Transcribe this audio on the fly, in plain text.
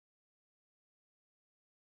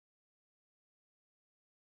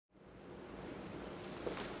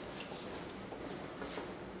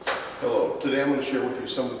Hello. Today I'm going to share with you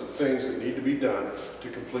some of the things that need to be done to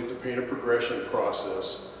complete the painter progression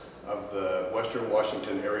process of the Western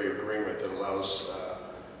Washington Area Agreement that allows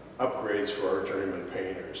upgrades for our journeyman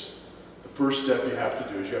painters. The first step you have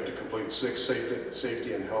to do is you have to complete 6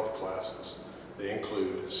 safety and health classes. They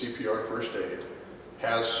include CPR first aid,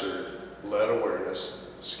 HAZCERT, lead awareness,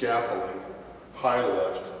 scaffolding, high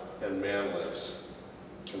lift, and man lifts.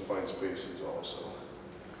 Confined spaces also.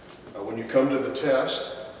 When you come to the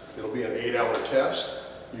test, it'll be an 8-hour test.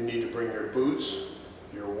 You need to bring your boots,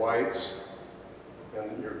 your whites,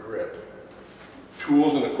 and your grip.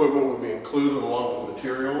 Tools and equipment will be included along with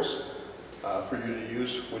materials for you to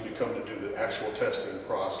use when you come to do the actual testing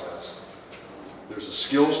process. There's a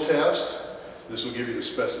skills test. This will give you the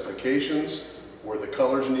specifications, where the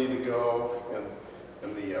colors need to go,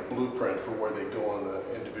 and the blueprint for where they go on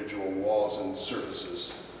the individual walls and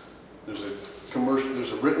surfaces. There's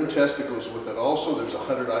a written test that goes with it also. There's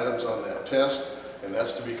 100 items on that test, and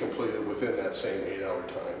that's to be completed within that same 8-hour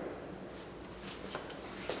time.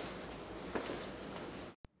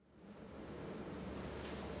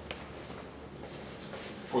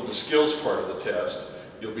 For the skills part of the test,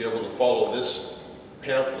 you'll be able to follow this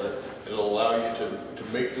pamphlet. It'll allow you to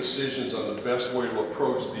make decisions on the best way to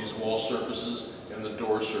approach these wall surfaces and the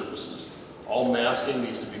door surfaces. All masking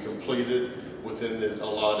needs to be completed within the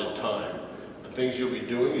allotted time. The things you'll be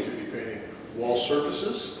doing is you'll be painting wall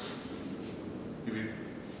surfaces, you'll be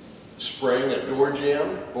spraying a door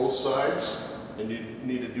jamb, both sides, and you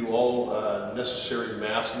need to do all necessary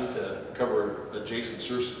masking to cover adjacent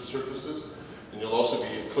surfaces. And you'll also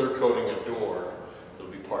be clear coating a door.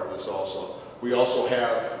 That'll be part of this also. We also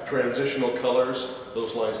have transitional colors.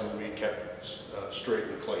 Those lines need to be kept straight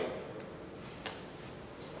and clean.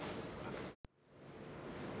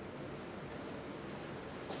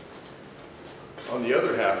 On the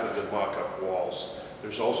other half of the mock-up walls,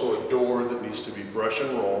 there's also a door that needs to be brush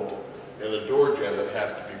and rolled, and a door jamb that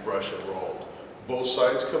has to be brush and rolled. Both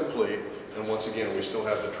sides complete, and once again, we still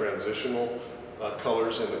have the transitional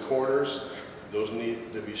colors in the corners. Those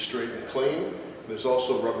need to be straight and clean. There's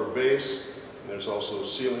also rubber base, and there's also a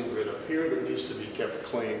ceiling grid up here that needs to be kept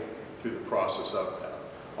clean through the process of that.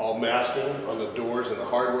 All masking on the doors and the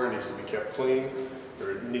hardware needs to be kept clean,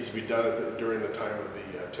 or it needs to be done during the time of the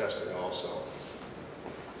testing also.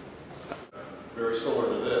 Very similar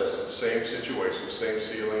to this, same situation, same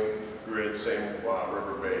ceiling grid, same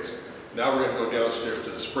rubber base. Now we're going to go downstairs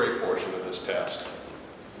to the spray portion of this test.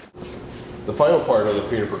 The final part of the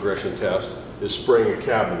painter progression test is spraying a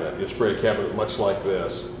cabinet. You'll spray a cabinet much like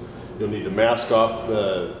this. You'll need to mask off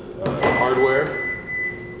the hardware,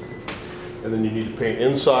 and then you need to paint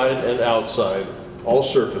inside and outside, all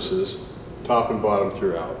surfaces, top and bottom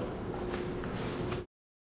throughout.